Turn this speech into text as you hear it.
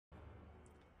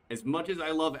As much as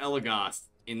I love Elagast,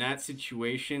 in that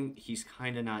situation, he's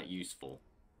kind of not useful.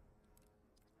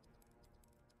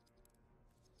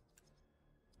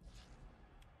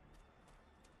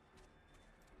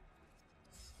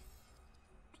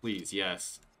 Please,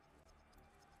 yes.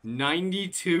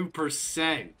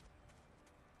 92%.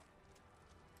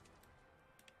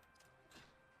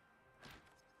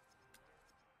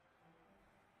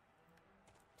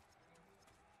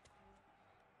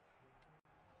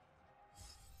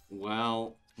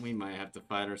 Well, we might have to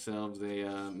fight ourselves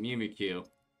a Mumakil.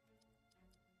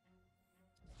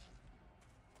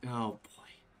 Oh,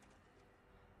 boy.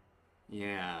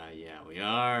 Yeah, we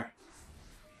are.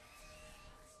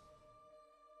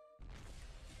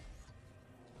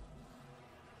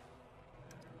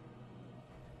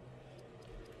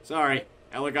 Sorry,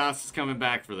 Elagos is coming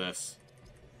back for this.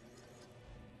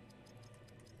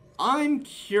 I'm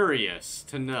curious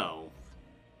to know,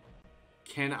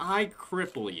 can I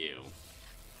cripple you?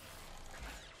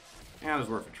 That was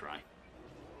worth a try.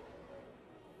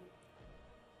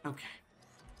 Okay.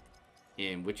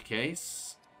 In which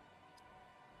case...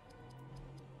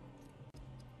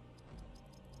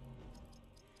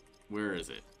 Where is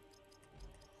it?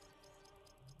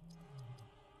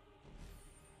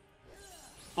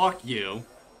 Fuck you.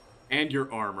 And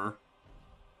your armor.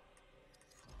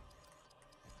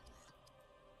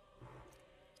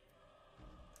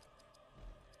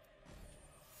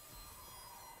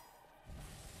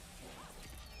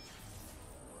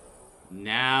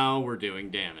 Now we're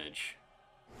doing damage.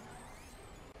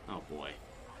 Oh boy.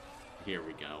 Here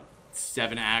we go.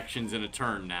 7 actions in a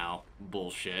turn now.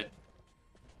 Bullshit.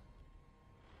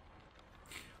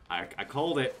 I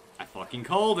called it. I fucking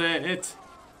called it.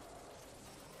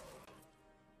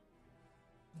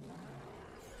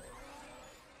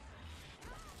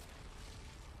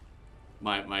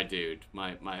 My dude.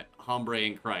 My hombre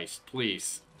in Christ.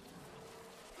 Please.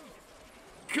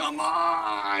 Come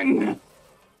on!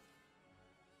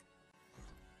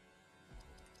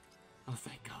 Oh,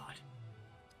 thank God.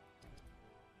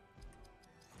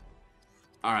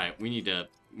 Alright, we need to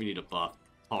buff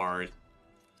hard.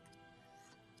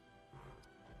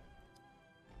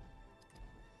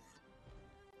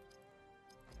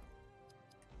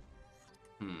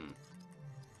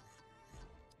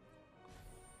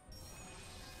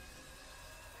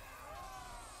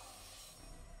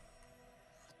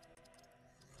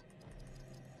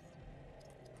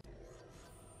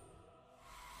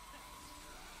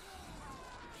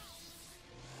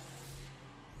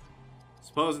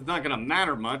 Suppose it's not gonna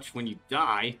matter much when you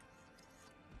die.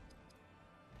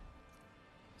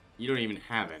 You don't even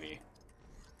have any.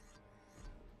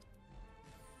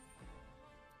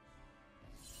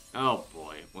 Oh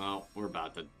boy. Well, we're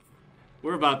about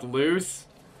to lose.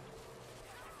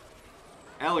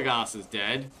 Elagos is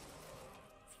dead.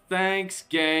 Thanks,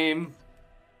 game.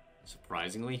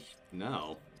 Surprisingly,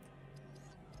 no.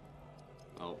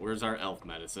 Oh, where's our elf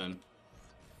medicine?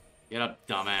 Get up,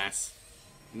 dumbass.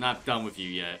 I'm not done with you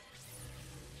yet.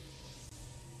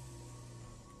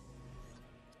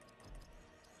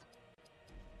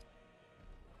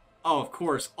 Oh, of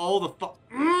course, all the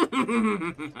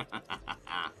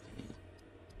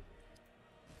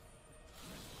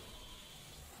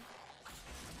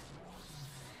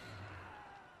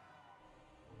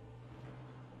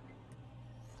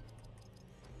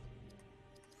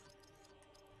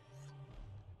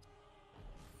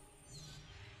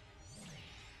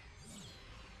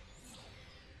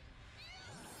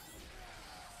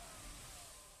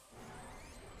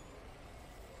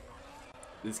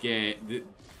This game, the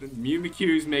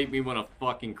Mimikyus make me want to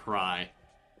fucking cry.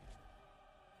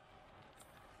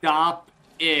 Stop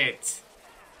it!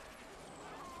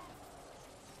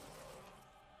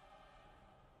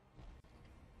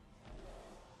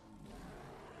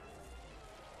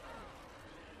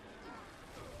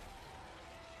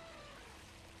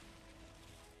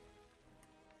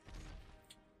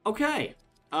 Okay.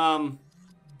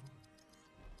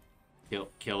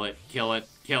 Kill it, kill it,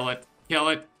 kill it, kill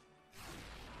it.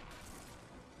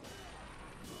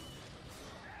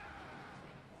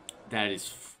 That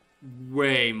is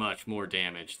way much more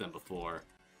damage than before.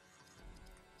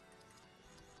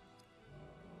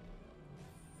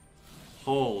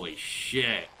 Holy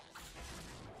shit.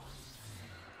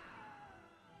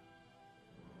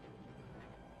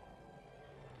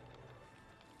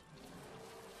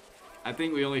 I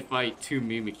think we only fight 2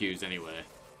 Mimikyus anyway.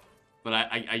 But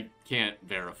I can't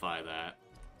verify that.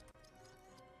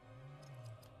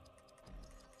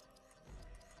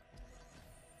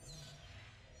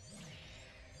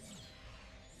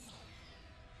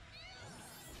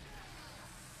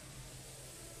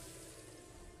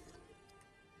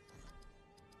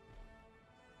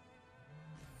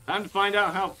 Time to find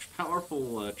out how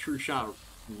powerful True Shot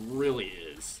really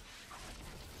is.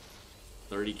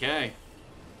 30k.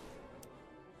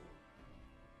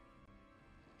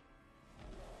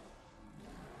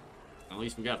 At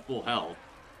least we got full health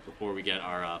before we get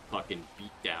our fucking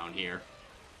beat down here.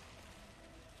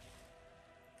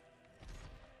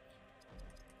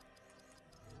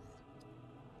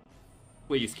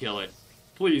 Please kill it.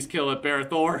 Please kill it,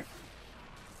 Barathor.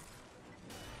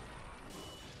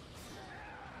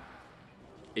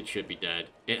 It should be dead.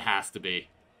 It has to be.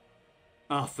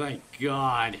 Oh, thank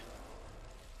God.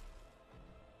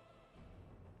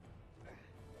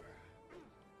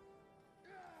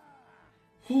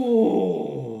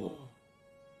 Oh.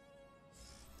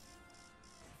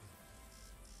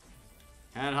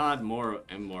 Harad,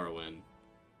 and Morrowind.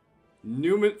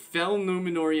 Fell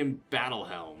Numenorian Battle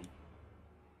Helm.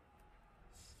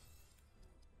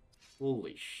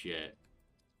 Holy shit.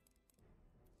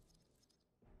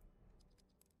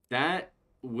 That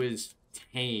was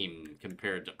tame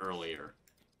compared to earlier.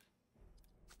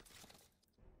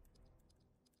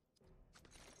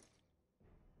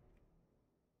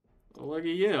 Well, look at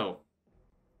you.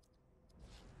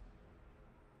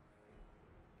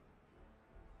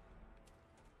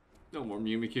 No more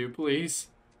Mumakil, please.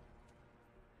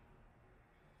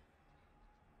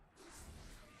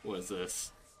 What is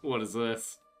this? What is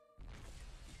this?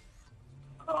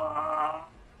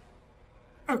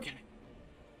 Okay.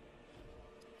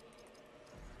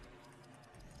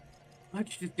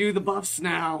 Let's just do the buffs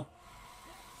now.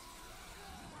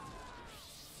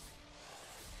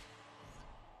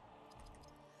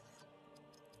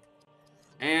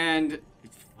 And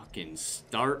fucking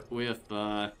start with,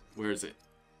 where is it?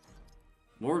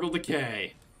 Morgul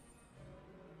Decay.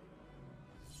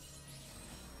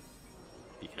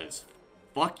 Because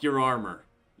fuck your armor.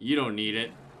 You don't need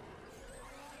it.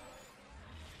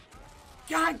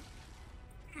 God!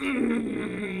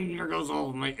 There goes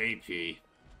all of my AP.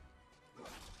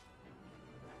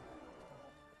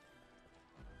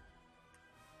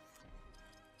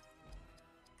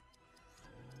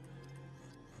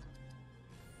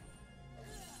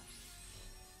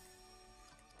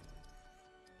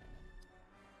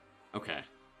 Okay.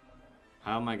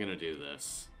 How am I gonna do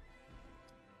this?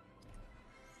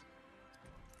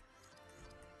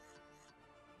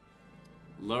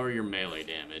 Lower your melee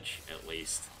damage, at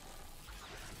least.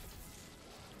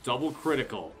 Double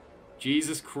critical.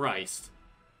 Jesus Christ.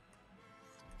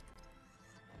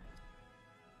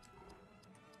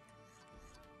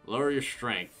 Lower your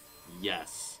strength.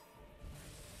 Yes.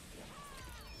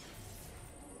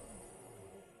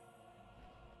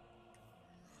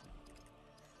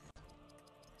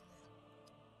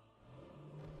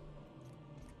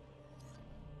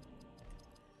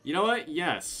 You know what?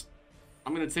 Yes.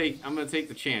 I'm gonna take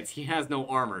the chance. He has no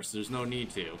armor, so there's no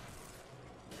need to.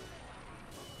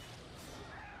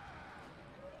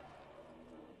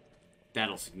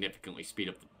 That'll significantly speed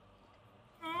up the...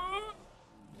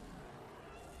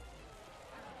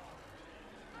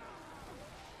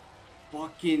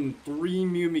 Fucking 3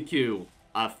 Mumakil,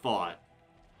 I fought.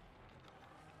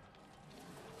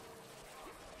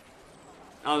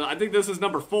 Oh, I think this is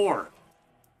number 4.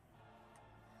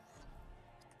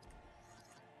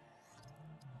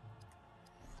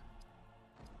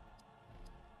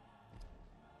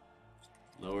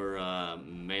 Lower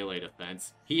melee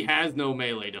defense. He has no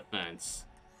melee defense.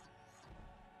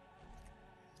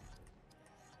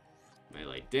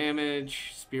 Melee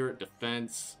damage, spirit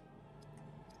defense.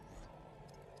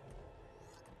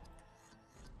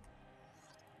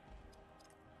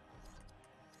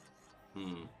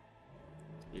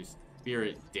 There's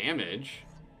spirit damage.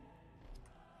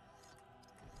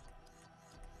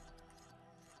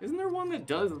 Isn't there one that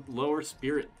does lower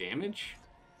spirit damage?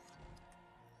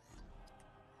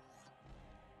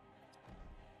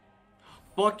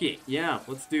 Fuck it. Yeah,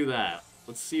 let's do that.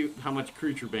 Let's see how much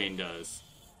Creature Bane does.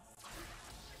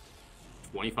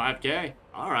 25k.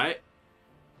 Alright.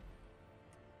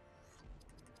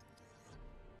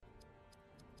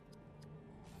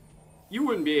 You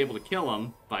wouldn't be able to kill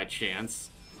him, by chance.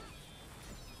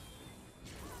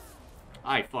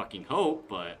 I fucking hope,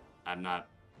 but I'm not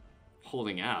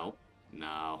holding out.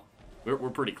 No. We're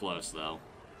pretty close, though.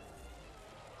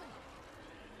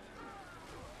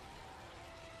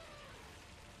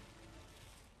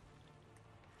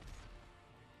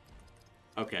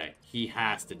 Okay, he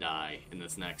has to die in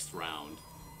this next round.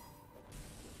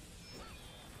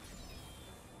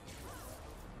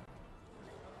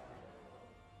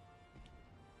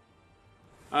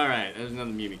 Alright, there's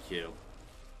another Mumakil.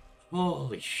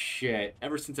 Holy shit.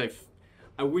 Ever since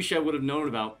I wish I would have known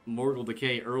about Morgul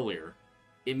Decay earlier.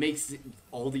 It makes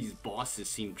all these bosses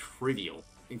seem trivial,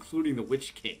 including the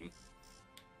Witch King.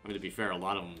 I mean, to be fair, a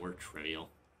lot of them were trivial.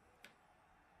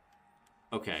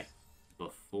 Okay,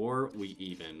 before we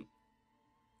even...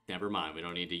 Never mind, we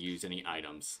don't need to use any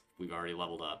items. We've already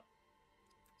leveled up.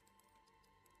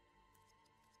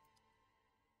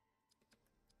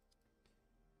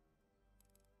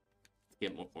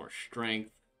 Get more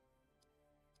strength.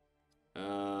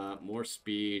 More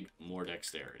speed, more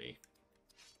dexterity.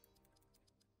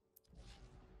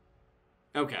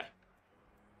 Okay.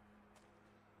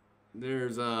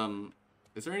 There's,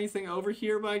 is there anything over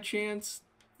here by chance?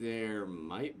 There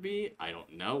might be. I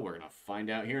don't know. We're gonna find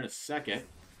out here in a second.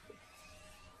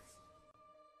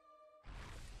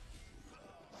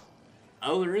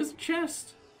 Oh, there is a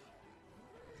chest.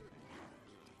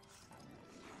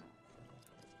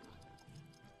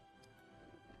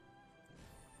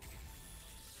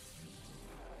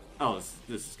 Oh,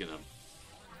 this is gonna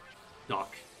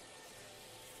duck.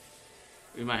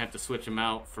 We might have to switch him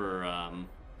out for,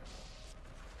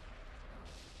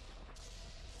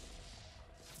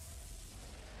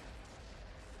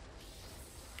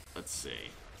 let's see.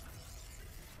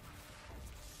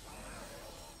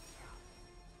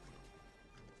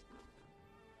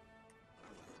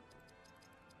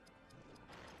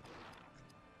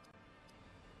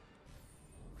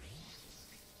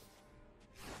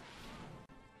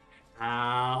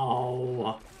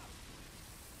 Ow.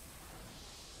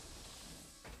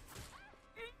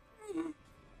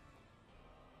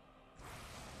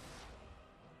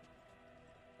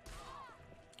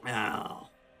 Ow.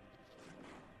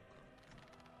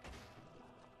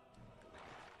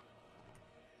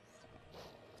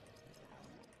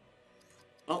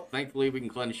 Oh, thankfully we can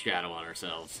cleanse Shadow on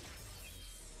ourselves.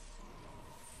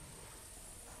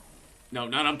 No,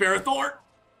 not on Barathor!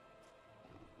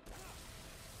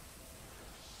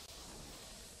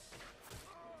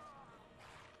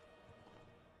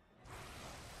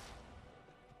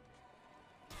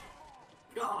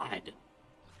 God.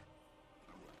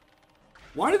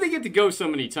 Why do they get to go so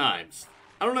many times?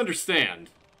 I don't understand.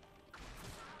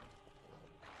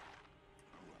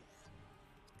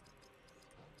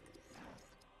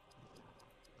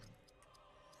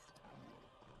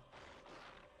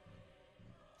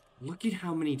 Look at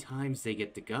how many times they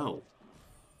get to go.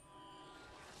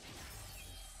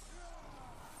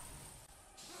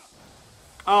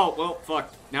 Oh, well,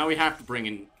 fuck. Now we have to bring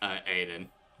in Aiden.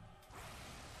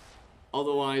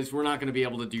 Otherwise, we're not going to be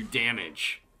able to do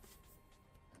damage.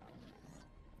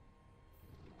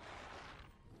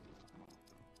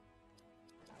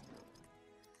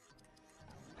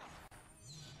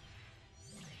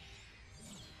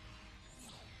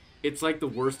 It's like the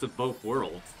worst of both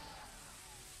worlds.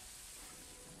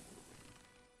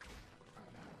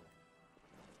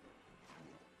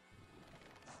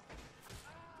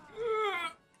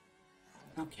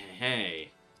 Okay,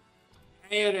 hey.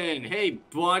 Aiden, hey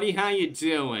buddy, how you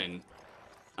doing?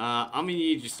 I'm gonna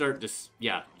need you to start just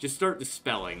start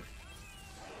dispelling.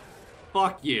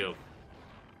 Fuck you.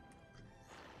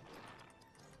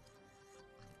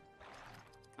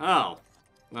 Oh,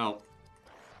 well.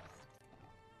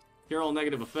 Cure all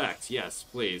negative effects, yes,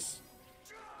 please.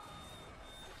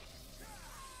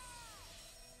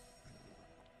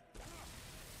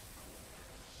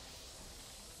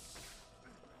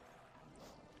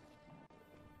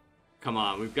 Come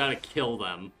on, we've got to kill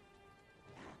them.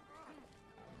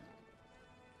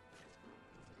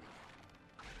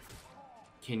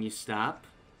 Can you stop?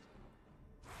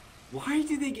 Why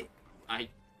do they get... I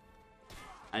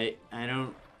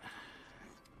don't...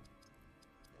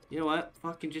 You know what?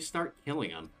 Fucking just start killing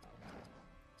them.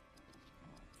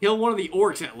 Kill one of the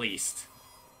orcs at least.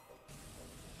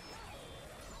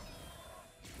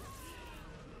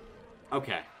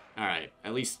 Okay, alright.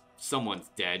 At least someone's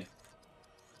dead.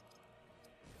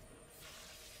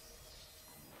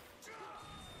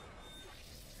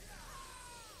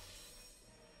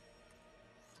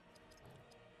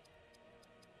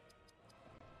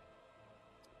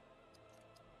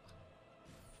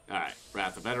 Alright,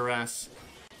 Wrath of Edoras.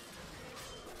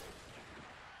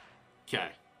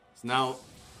 Okay. So now...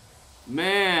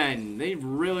 Man, they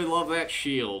really love that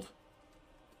shield.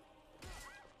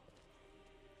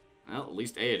 Well, at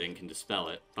least Aiden can dispel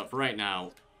it. But for right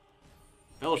now,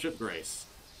 Fellowship Grace.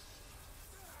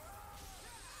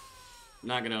 I'm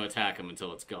not going to attack him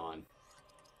until it's gone.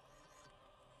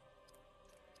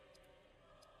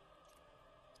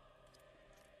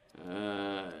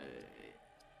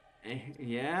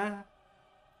 Yeah?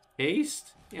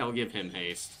 Haste? Yeah, I'll give him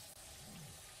haste.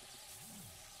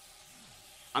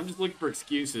 I'm just looking for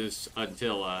excuses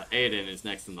until Aiden is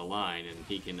next in the line, and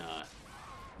he can,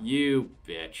 you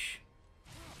bitch.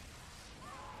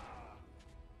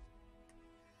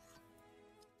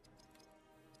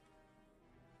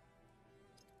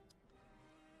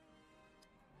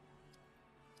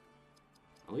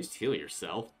 At least heal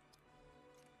yourself.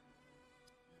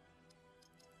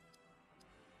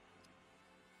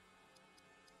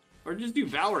 Or just do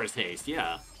Valorous Haste,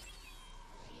 yeah.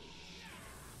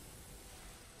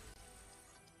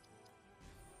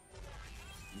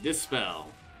 Dispel.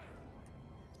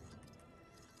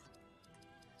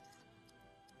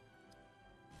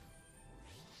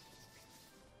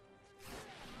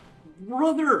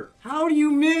 Brother, how do you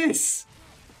miss?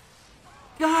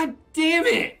 God damn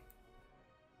it!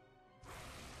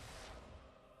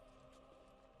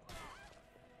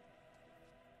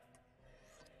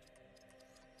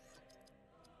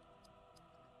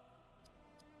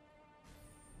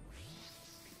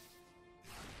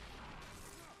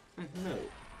 Hello.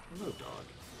 Hello, dog.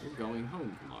 You're going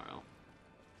home tomorrow.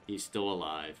 He's still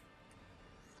alive.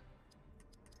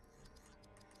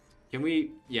 Can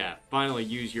we, yeah, finally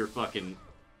use your fucking...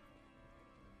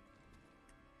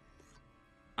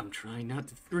 I'm trying not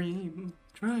to scream.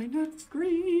 Trying not to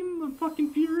scream. I'm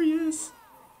fucking furious.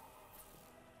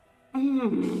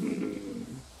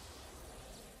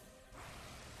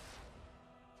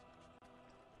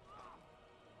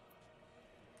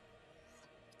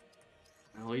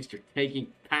 At least you're taking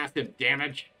passive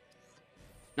damage.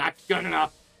 Not good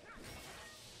enough.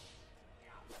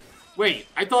 Wait,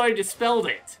 I thought I dispelled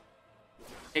it.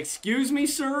 Excuse me,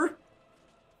 sir?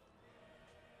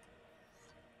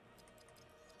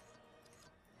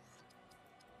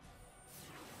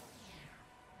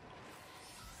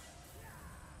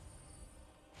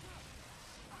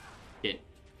 Hit.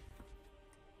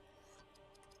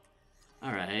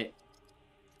 Alright.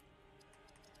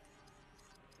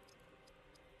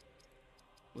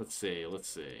 Let's see.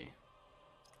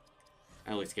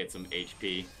 At least get some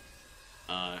HP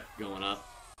going up.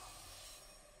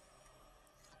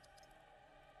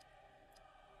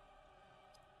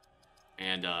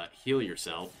 And heal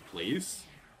yourself, please.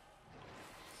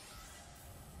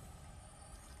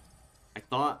 I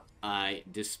thought I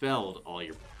dispelled all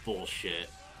your bullshit.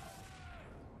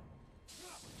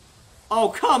 Oh,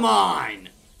 come on!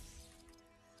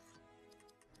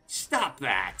 Stop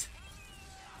that!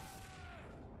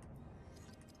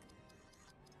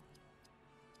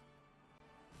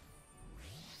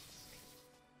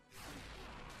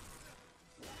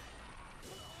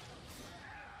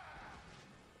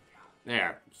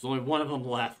 There. There's only one of them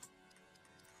left.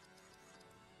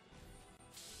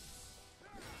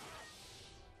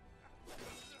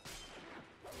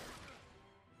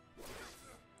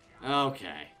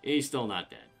 Okay. He's still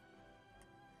not dead.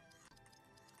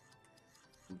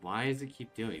 Why does it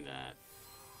keep doing that?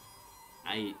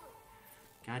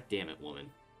 God damn it,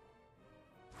 woman.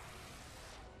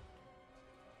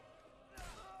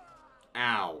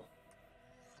 Ow.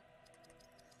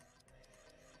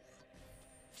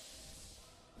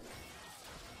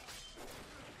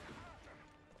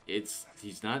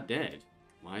 He's not dead.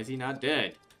 Why is he not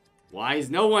dead? Why is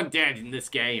no one dead in this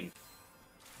game?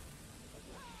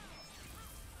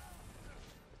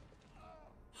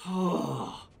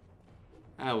 Oh,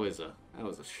 that was a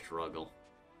struggle.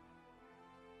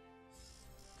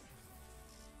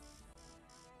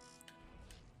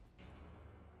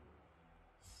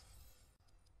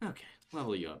 Okay,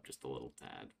 level you up just a little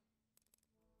tad.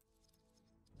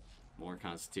 More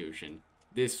Constitution.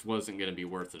 This wasn't gonna be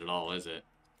worth it at all, is it?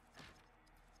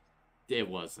 It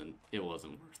wasn't. It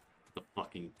wasn't worth the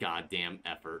fucking goddamn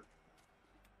effort.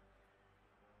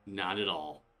 Not at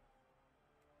all.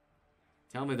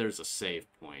 Tell me there's a save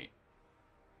point.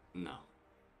 No.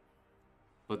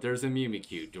 But there's a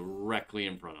Mumakil directly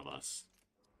in front of us.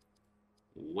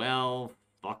 Well,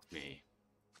 fuck me.